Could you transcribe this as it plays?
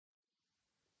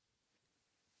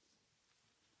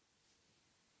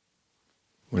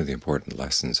One of the important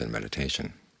lessons in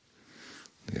meditation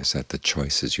is that the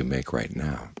choices you make right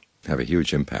now have a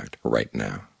huge impact right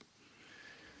now.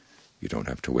 You don't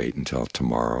have to wait until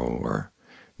tomorrow or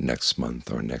next month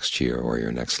or next year or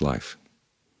your next life.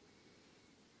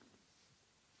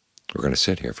 We're going to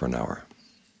sit here for an hour.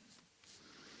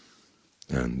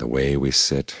 And the way we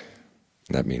sit,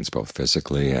 that means both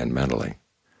physically and mentally,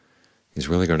 is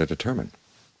really going to determine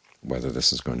whether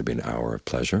this is going to be an hour of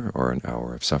pleasure or an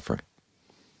hour of suffering.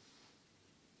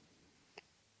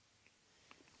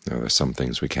 Now, there are some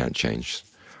things we can't change.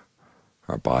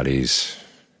 Our bodies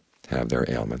have their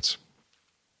ailments.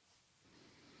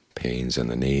 Pains in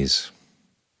the knees,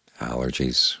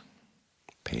 allergies,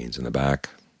 pains in the back.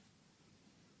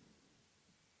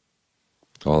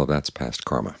 All of that's past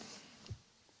karma.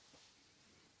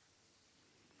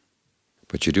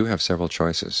 But you do have several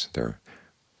choices. There's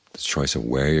the choice of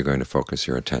where you're going to focus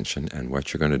your attention and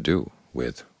what you're going to do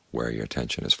with where your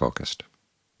attention is focused.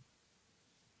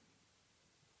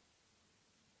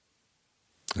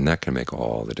 And that can make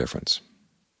all the difference.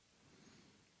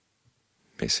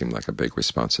 It may seem like a big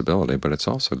responsibility, but it's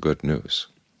also good news.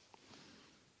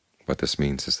 What this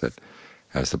means is that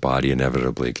as the body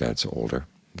inevitably gets older,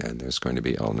 and there's going to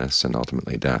be illness and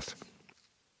ultimately death,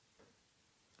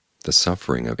 the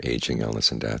suffering of aging, illness,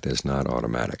 and death is not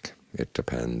automatic. It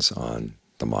depends on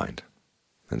the mind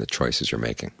and the choices you're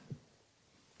making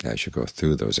as you go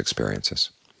through those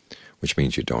experiences, which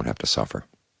means you don't have to suffer.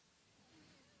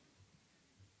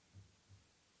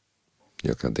 You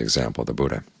look at the example of the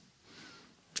Buddha.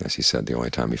 As he said, the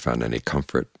only time he found any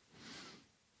comfort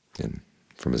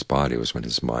from his body was when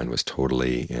his mind was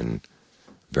totally in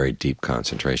very deep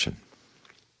concentration.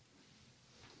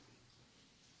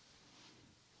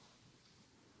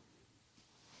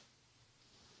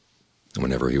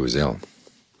 Whenever he was ill,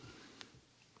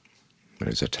 when he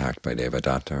was attacked by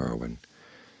Devadatta, or when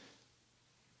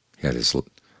he had his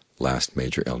last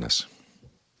major illness,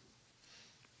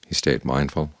 he stayed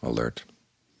mindful, alert.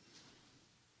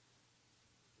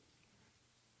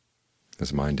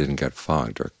 His mind didn't get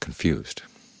fogged or confused.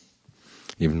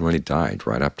 Even when he died,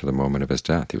 right up to the moment of his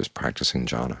death, he was practicing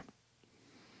jhana,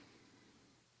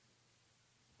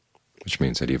 which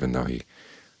means that even though he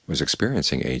was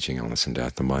experiencing aging, illness, and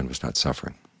death, the mind was not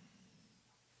suffering.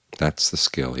 That's the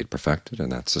skill he'd perfected,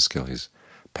 and that's the skill he's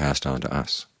passed on to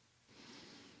us.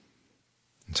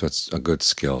 And so it's a good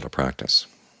skill to practice.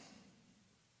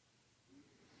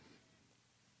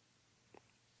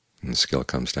 And the skill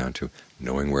comes down to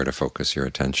knowing where to focus your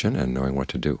attention and knowing what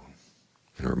to do,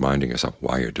 and reminding yourself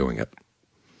why you're doing it.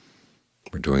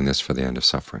 We're doing this for the end of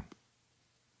suffering.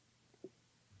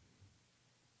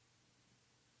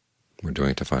 We're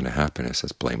doing it to find a happiness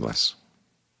that's blameless.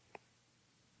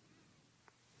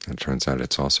 And it turns out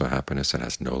it's also a happiness that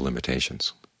has no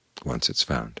limitations once it's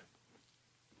found.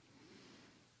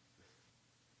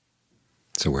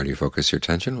 So where do you focus your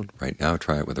attention? Well, right now,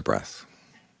 try it with the breath.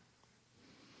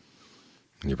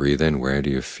 When you breathe in, where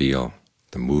do you feel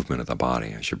the movement of the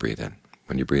body as you breathe in?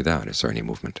 When you breathe out, is there any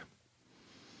movement?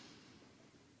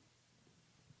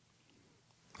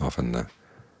 Often the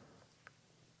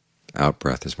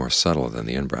out-breath is more subtle than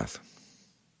the in-breath.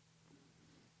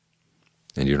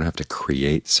 And you don't have to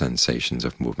create sensations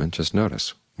of movement. Just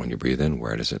notice when you breathe in,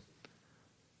 where does it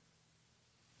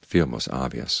feel most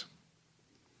obvious?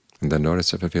 And then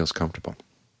notice if it feels comfortable.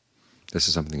 This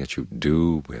is something that you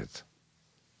do with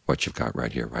what you've got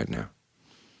right here, right now.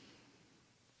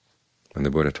 When the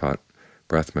Buddha taught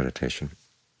breath meditation,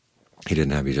 he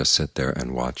didn't have you just sit there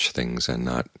and watch things and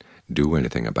not do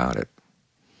anything about it.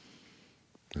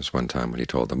 There was one time when he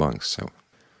told the monks, so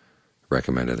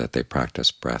recommended that they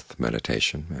practice breath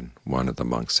meditation, and one of the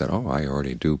monks said, "Oh, I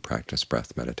already do practice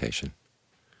breath meditation."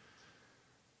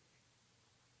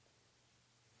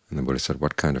 And the Buddha said,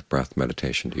 "What kind of breath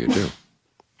meditation do you do?"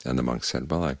 And the monk said,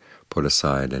 "Well, I put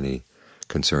aside any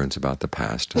concerns about the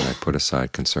past, and I put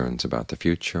aside concerns about the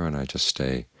future, and I just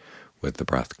stay with the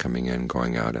breath coming in,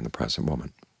 going out in the present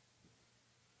moment."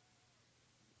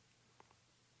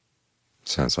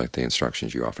 Sounds like the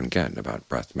instructions you often get about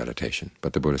breath meditation.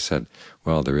 But the Buddha said,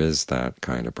 well, there is that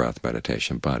kind of breath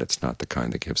meditation, but it's not the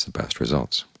kind that gives the best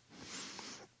results.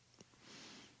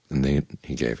 And then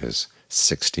he gave his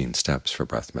 16 steps for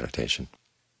breath meditation,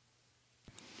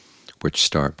 which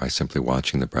start by simply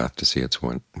watching the breath to see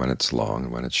when it's long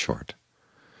and when it's short.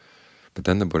 But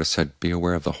then the Buddha said, be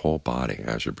aware of the whole body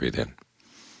as you breathe in.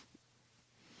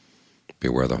 Be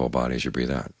aware of the whole body as you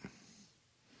breathe out.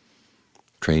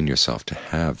 Train yourself to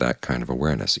have that kind of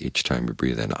awareness. Each time you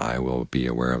breathe in, I will be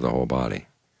aware of the whole body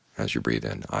as you breathe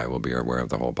in. I will be aware of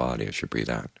the whole body as you breathe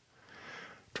out.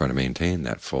 Try to maintain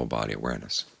that full body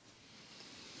awareness.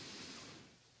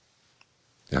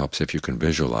 It helps if you can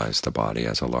visualize the body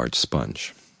as a large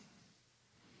sponge,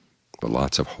 with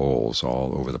lots of holes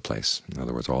all over the place. In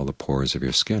other words, all the pores of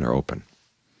your skin are open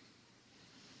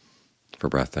for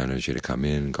breath energy to come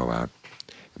in and go out.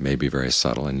 It may be very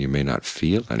subtle, and you may not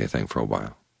feel anything for a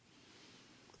while,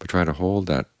 but try to hold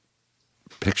that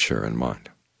picture in mind,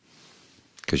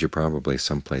 because you probably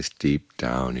someplace deep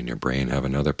down in your brain have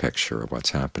another picture of what's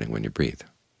happening when you breathe,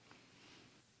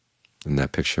 and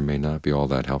that picture may not be all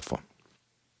that helpful.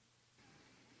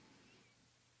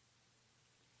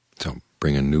 So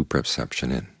bring a new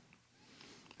perception in.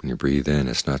 When you breathe in,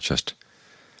 it's not just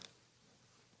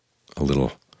a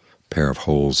little pair of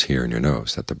holes here in your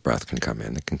nose that the breath can come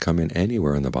in. It can come in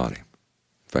anywhere in the body.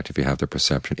 In fact, if you have the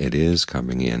perception, it is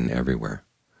coming in everywhere.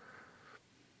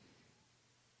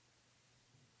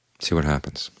 See what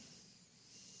happens.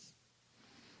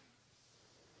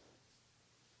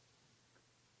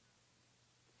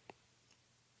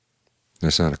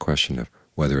 It's not a question of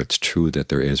whether it's true that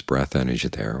there is breath energy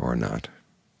there or not,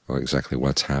 or exactly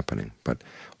what's happening, but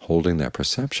holding that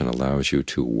perception allows you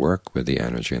to work with the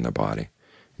energy in the body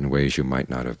in ways you might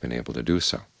not have been able to do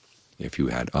so if you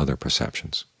had other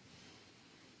perceptions.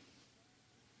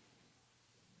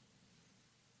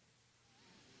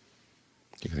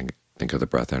 You can think of the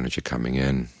breath energy coming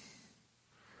in.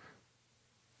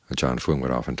 John Fung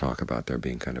would often talk about there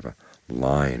being kind of a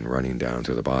line running down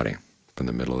through the body, from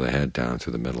the middle of the head down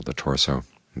through the middle of the torso,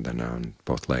 and then down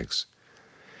both legs.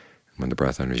 When the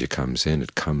breath energy comes in,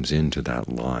 it comes into that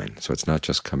line. So it's not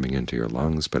just coming into your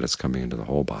lungs, but it's coming into the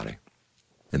whole body.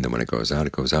 And then when it goes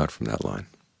out from that line.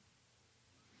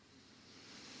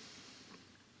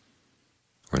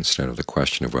 Or instead of the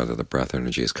question of whether the breath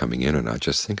energy is coming in or not,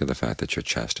 just think of the fact that your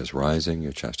chest is rising,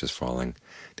 your chest is falling,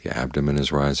 the abdomen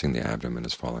is rising, the abdomen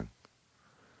is falling.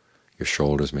 Your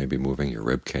shoulders may be moving, your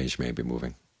rib cage may be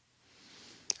moving.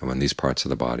 And when these parts of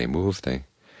the body move, they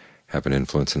have an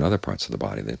influence in other parts of the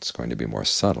body that's going to be more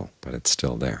subtle, but it's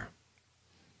still there.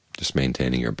 Just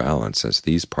maintaining your balance as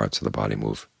these parts of the body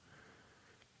move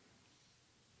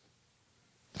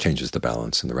changes the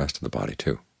balance in the rest of the body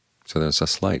too. So there's a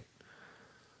slight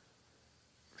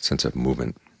sense of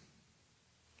movement,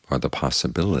 or the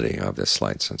possibility of this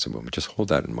slight sense of movement. Just hold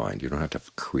that in mind. You don't have to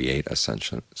create a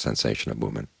sensation of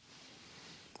movement,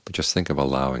 but just think of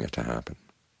allowing it to happen.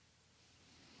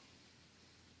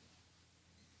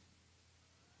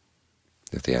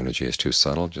 If the energy is too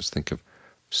subtle, just think of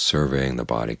surveying the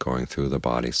body, going through the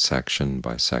body section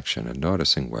by section, and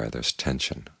noticing where there's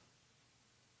tension,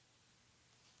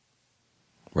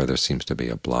 where there seems to be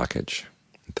a blockage.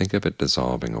 And think of it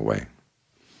dissolving away.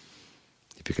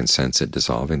 If you can sense it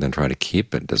dissolving, then try to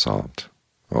keep it dissolved,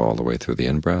 all the way through the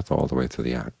in-breath, all the way through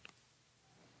the out.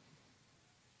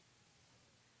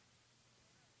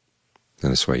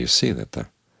 And this way you see that the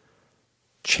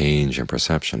change in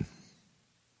perception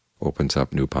opens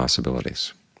up new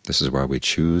possibilities. This is why we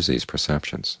choose these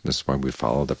perceptions. This is why we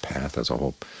follow the path as a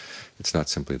whole. It's not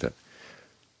simply that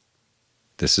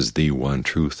this is the one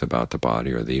truth about the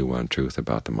body or the one truth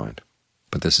about the mind,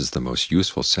 but this is the most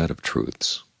useful set of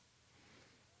truths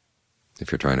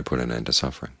if you're trying to put an end to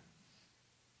suffering.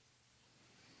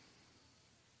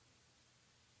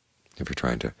 If you're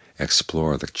trying to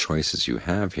explore the choices you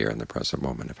have here in the present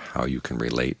moment of how you can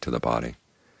relate to the body,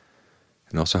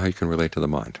 and also how you can relate to the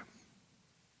mind.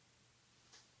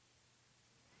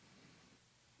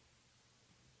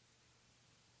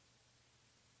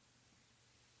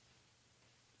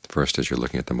 First, as you're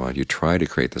looking at the mind, you try to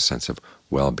create the sense of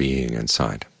well-being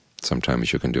inside.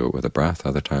 Sometimes you can do it with a breath,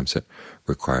 other times it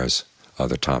requires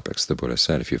other topics. The Buddha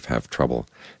said if you have trouble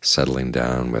settling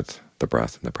down with the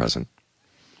breath in the present,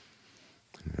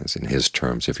 as in his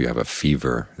terms, if you have a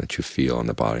fever that you feel in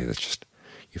the body, that's just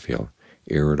you feel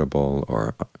irritable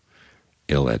or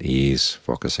ill at ease,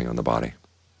 focusing on the body.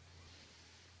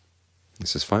 He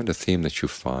says, find a theme that you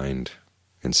find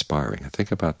inspiring, and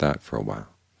think about that for a while.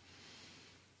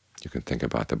 You can think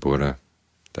about the Buddha,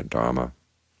 the Dhamma,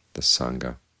 the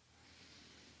Sangha.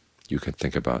 You can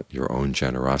think about your own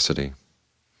generosity.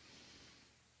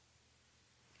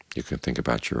 You can think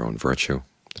about your own virtue.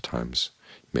 The times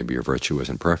maybe your virtue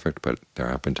isn't perfect, but there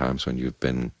have been times when you've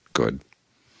been good.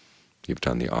 You've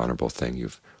done the honorable thing.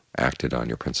 You've acted on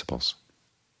your principles.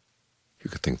 You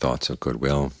could think thoughts of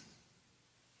goodwill,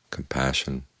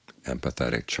 compassion,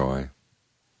 empathetic joy,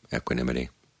 equanimity,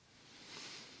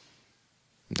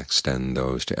 and extend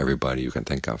those to everybody you can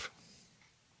think of.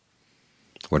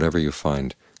 Whatever you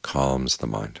find calms the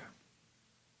mind.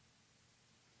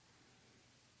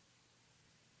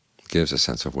 It gives a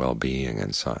sense of well-being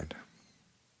inside.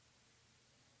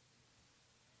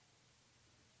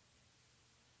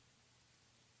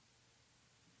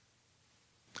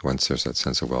 Once there's that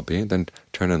sense of well-being, then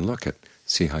turn and look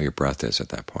see how your breath is at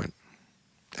that point.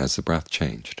 Has the breath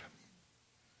changed?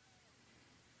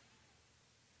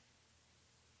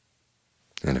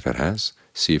 And if it has,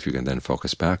 see if you can then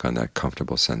focus back on that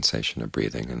comfortable sensation of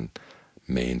breathing and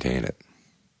maintain it.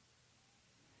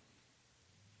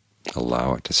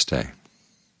 Allow it to stay.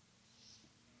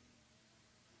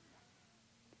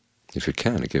 If you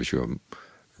can, it gives you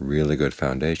a really good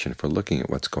foundation for looking at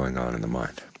what's going on in the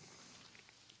mind.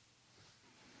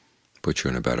 Puts you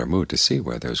in a better mood to see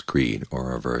where there's greed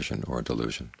or aversion or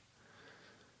delusion,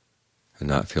 and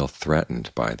not feel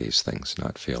threatened by these things,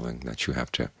 not feeling that you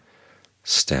have to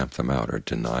stamp them out or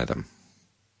deny them.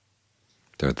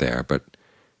 They're there, but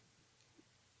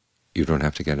you don't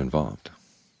have to get involved.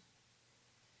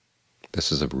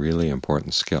 This is a really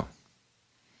important skill.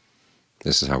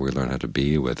 This is how we learn how to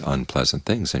be with unpleasant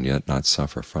things and yet not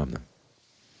suffer from them.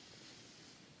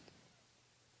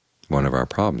 One of our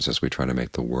problems is we try to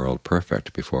make the world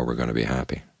perfect before we're going to be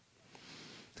happy.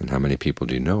 And how many people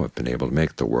do you know have been able to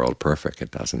make the world perfect? It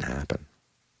doesn't happen.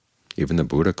 Even the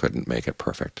Buddha couldn't make it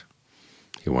perfect.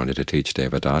 He wanted to teach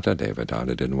Devadatta.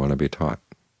 Devadatta didn't want to be taught.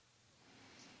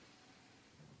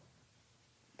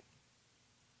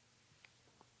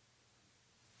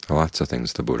 Lots of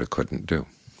things the Buddha couldn't do.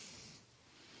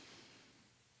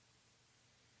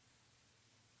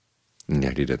 And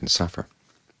yet he didn't suffer,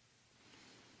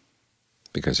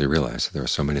 because he realized that there are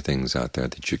so many things out there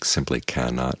that you simply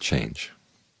cannot change.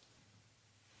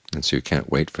 And so you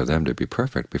can't wait for them to be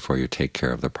perfect before you take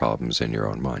care of the problems in your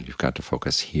own mind. You've got to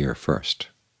focus here first.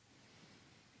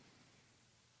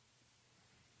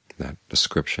 That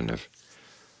description of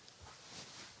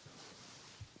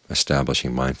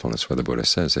establishing mindfulness, where the Buddha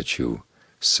says that you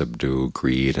subdue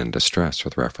greed and distress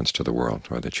with reference to the world,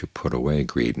 or that you put away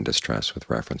greed and distress with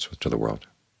reference to the world.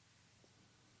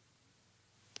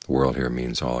 The world here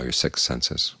means all your six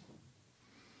senses.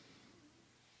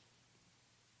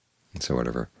 And so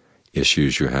whatever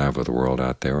issues you have with the world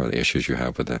out there, or the issues you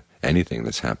have with anything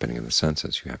that's happening in the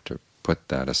senses, you have to put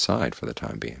that aside for the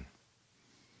time being.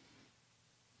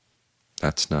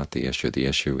 That's not the issue. The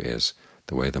issue is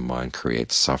the way the mind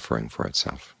creates suffering for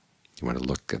itself. You want to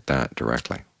look at that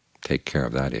directly. Take care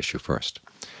of that issue first.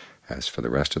 As for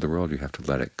the rest of the world, you have to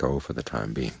let it go for the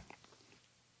time being.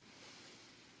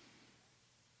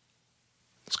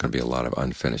 It's going to be a lot of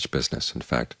unfinished business. In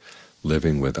fact,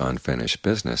 living with unfinished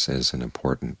business is an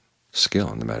important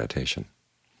skill in the meditation.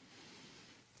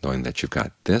 Knowing that you've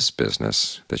got this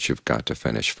business that you've got to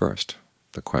finish first,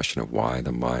 the question of why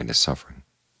the mind is suffering.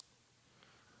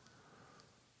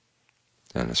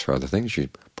 And as for other things, you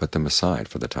put them aside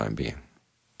for the time being.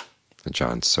 And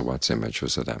John Sawat's image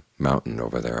was of that mountain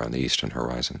over there on the eastern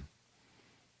horizon.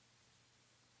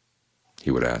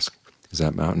 He would ask, is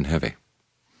that mountain heavy?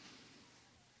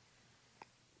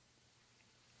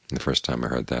 And the first time I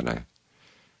heard that, I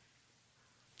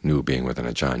knew, being with an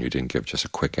Ajahn, you didn't give just a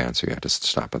quick answer. You had to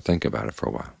stop and think about it for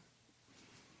a while.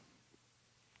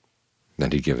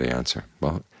 Then he'd give the answer.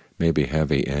 Well, it may be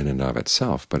heavy in and of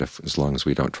itself, but as long as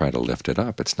we don't try to lift it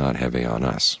up, it's not heavy on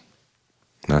us.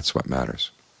 That's what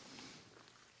matters.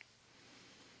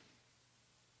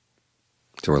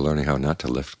 So we're learning how not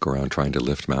to go around trying to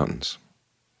lift mountains.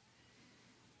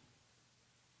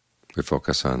 We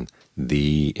focus on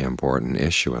the important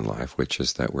issue in life, which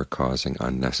is that we're causing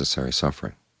unnecessary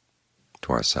suffering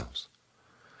to ourselves.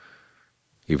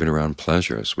 Even around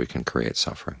pleasures we can create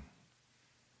suffering.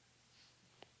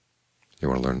 You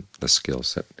want to learn the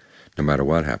skills that no matter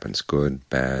what happens, good,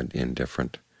 bad,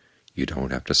 indifferent, you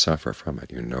don't have to suffer from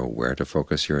it. You know where to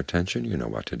focus your attention, you know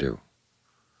what to do.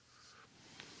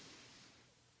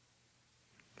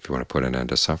 If you want to put an end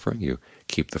to suffering, you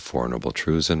keep the Four Noble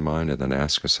Truths in mind and then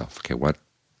ask yourself, okay,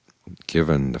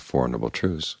 given the Four Noble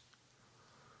Truths,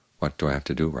 what do I have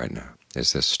to do right now?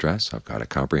 Is this stress? I've got to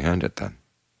comprehend it then.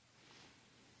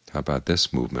 How about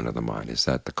this movement of the mind? Is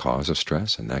that the cause of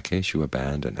stress? In that case, you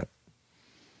abandon it.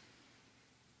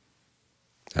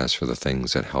 As for the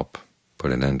things that help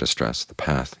put an end to stress, the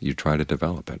path, you try to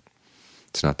develop it.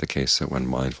 It's not the case that when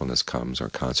mindfulness comes or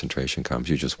concentration comes,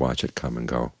 you just watch it come and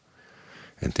go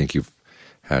and think you've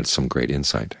had some great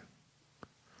insight.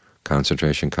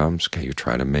 Concentration comes, okay, you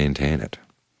try to maintain it.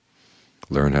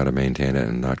 Learn how to maintain it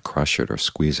and not crush it or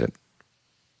squeeze it.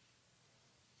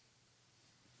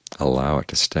 Allow it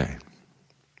to stay.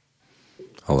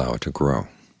 Allow it to grow.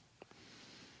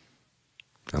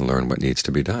 And learn what needs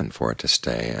to be done for it to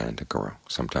stay and to grow.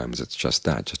 Sometimes it's just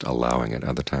that, just allowing it.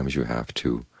 Other times you have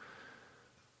to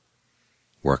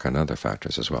work on other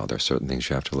factors as well. There are certain things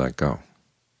you have to let go.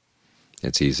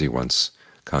 It's easy once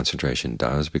concentration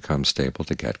does become stable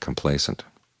to get complacent.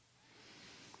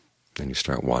 and you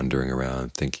start wandering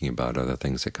around thinking about other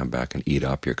things that come back and eat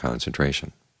up your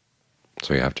concentration.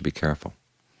 So you have to be careful.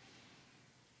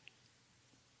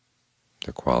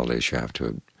 The qualities you have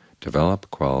to develop,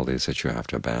 qualities that you have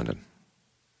to abandon.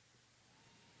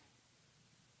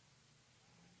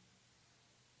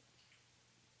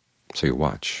 So you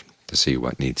watch to see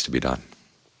what needs to be done.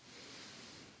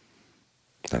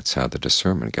 That's how the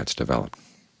discernment gets developed.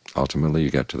 Ultimately,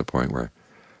 you get to the point where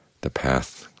the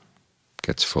path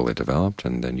gets fully developed,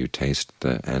 and then you taste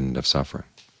the end of suffering.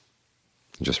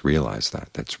 You just realize that.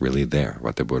 That's really there.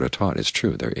 What the Buddha taught is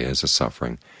true. There is a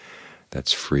suffering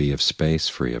that's free of space,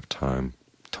 free of time,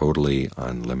 totally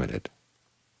unlimited.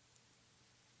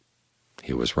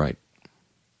 He was right.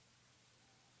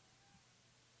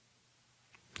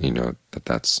 You know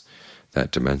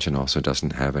that dimension also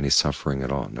doesn't have any suffering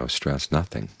at all, no stress,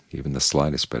 nothing, even the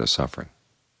slightest bit of suffering.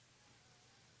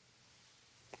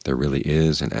 There really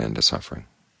is an end to suffering.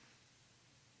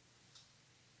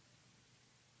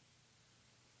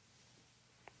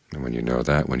 And when you know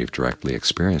that, when you've directly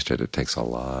experienced it, it takes a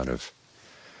lot of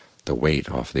the weight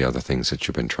off the other things that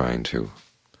you've been trying to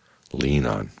lean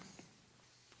on,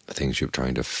 the things you've been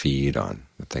trying to feed on,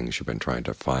 the things you've been trying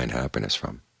to find happiness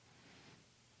from,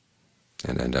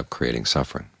 and end up creating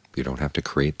suffering. You don't have to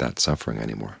create that suffering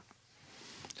anymore.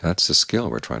 That's the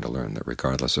skill we're trying to learn, that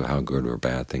regardless of how good or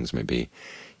bad things may be,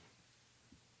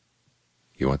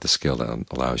 you want the skill that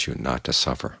allows you not to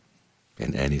suffer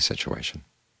in any situation.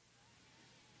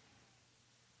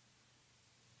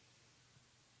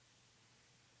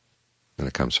 And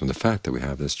it comes from the fact that we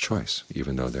have this choice.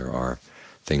 Even though there are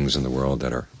things in the world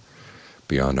that are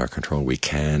beyond our control, we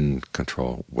can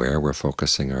control where we're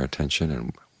focusing our attention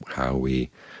and how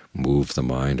we move the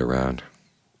mind around,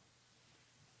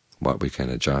 what we can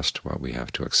adjust, what we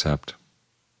have to accept.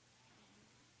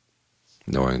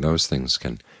 Knowing those things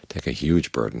can take a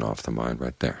huge burden off the mind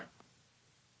right there.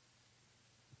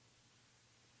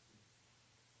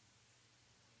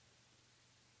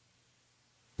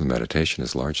 The meditation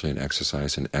is largely an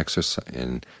exercise in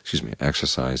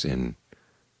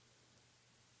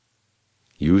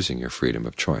using your freedom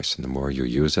of choice, and the more you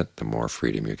use it, the more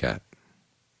freedom you get.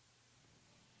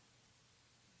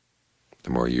 The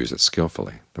more you use it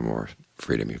skillfully, the more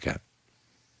freedom you get.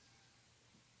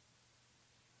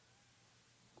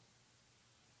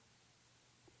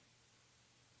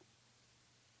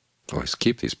 Always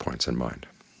keep these points in mind.